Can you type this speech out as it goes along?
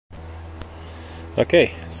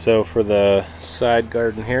Okay, so for the side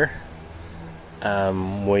garden here,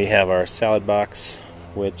 we have our salad box,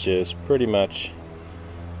 which is pretty much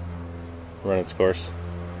run its course.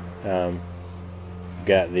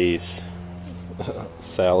 Got these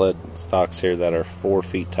salad stalks here that are 4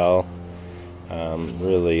 feet tall,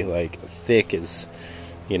 really like thick as,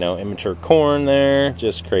 immature corn there,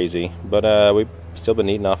 just crazy. But we've still been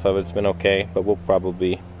eating off of it. It's been okay, but we'll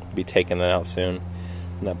probably be taking that out soon.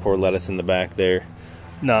 And that poor lettuce in the back there,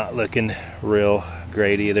 not looking real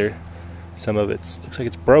great either. Some of it looks like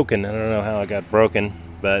it's broken. I don't know how it got broken,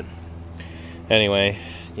 but anyway,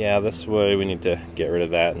 yeah, this way we need to get rid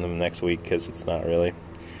of that in the next week because it's not really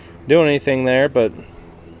doing anything there. But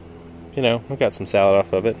we got some salad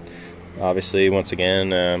off of it. Obviously, once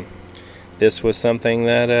again, this was something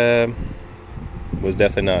that was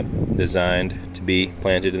definitely not designed to be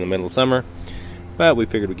planted in the middle of summer, but we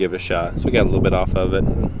figured we'd give it a shot. So we got a little bit off of it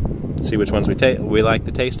and see which ones we like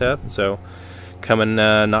the taste of. So coming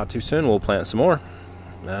not too soon, we'll plant some more.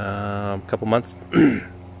 A couple months.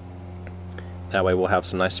 That way we'll have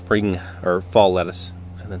some nice spring or fall lettuce,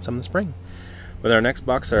 and then some in the spring. With our next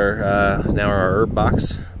box, now our herb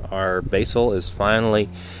box, our basil is finally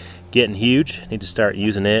getting huge. Need to start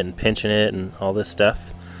using it and pinching it and all this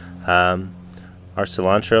stuff. Our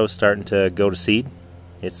cilantro is starting to go to seed.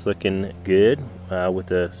 It's looking good with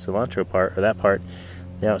the cilantro part, or that part.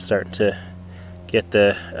 Now it's starting to get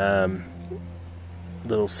the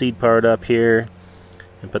little seed part up here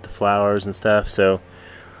and put the flowers and stuff. So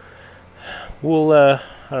we'll, I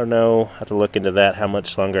don't know, have to look into that, how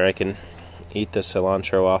much longer I can eat the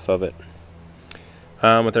cilantro off of it.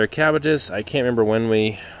 With our cabbages, I can't remember when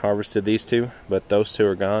we harvested these two, but those two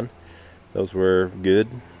are gone. Those were good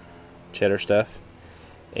cheddar stuff.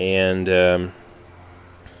 And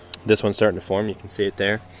this one's starting to form. You can see it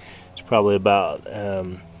there. It's probably about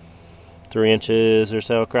 3 inches or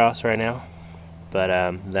so across right now. But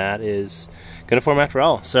that is going to form after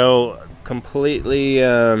all. So completely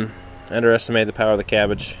underestimate the power of the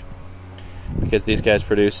cabbage, because these guys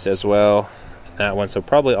produced as well. That one, so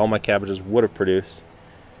probably all my cabbages would have produced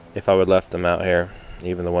if I would have left them out here,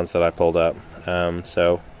 even the ones that I pulled up.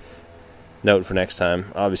 So note for next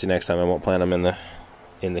time. Obviously next time I won't plant them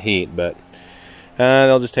in the heat, but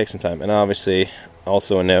they'll just take some time. And obviously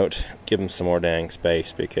also a note, give them some more dang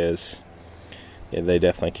space, because they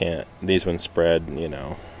definitely can't. These ones spread,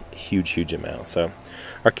 huge amount. So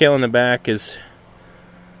our kale in the back is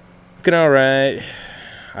looking alright.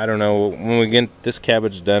 I don't know, when we get this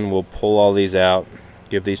cabbage done, we'll pull all these out,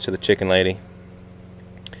 give these to the chicken lady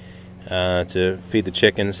to feed the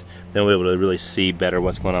chickens. Then we'll be able to really see better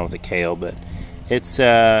what's going on with the kale. But it's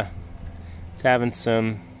having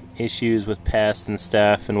some issues with pests and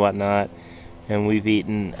stuff and whatnot. And we've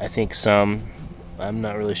eaten, I think, some. I'm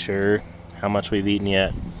not really sure how much we've eaten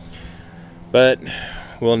yet. But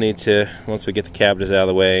we'll need to, once we get the cabbages out of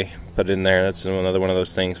the way, put it in there. That's another one of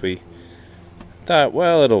those things we thought,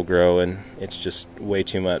 well, it'll grow, and it's just way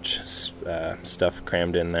too much stuff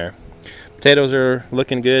crammed in there. Potatoes are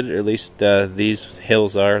looking good, or at least these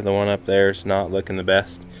hills are. The one up there is not looking the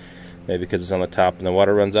best. Maybe because it's on the top and the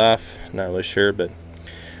water runs off. Not really sure, but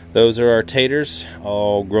those are our taters,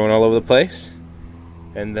 all growing all over the place.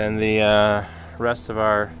 And then the rest of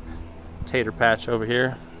our tater patch over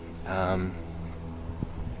here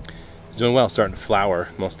is doing well, starting to flower,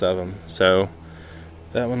 most of them. So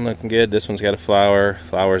that one looking good. This one's got a flower.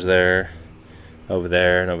 Flowers there, over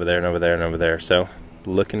there, and over there, and over there, and over there. So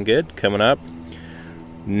looking good, coming up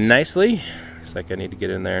nicely. Looks like I need to get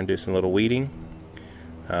in there and do some little weeding.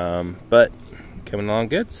 But coming along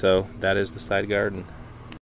good. So that is the side garden.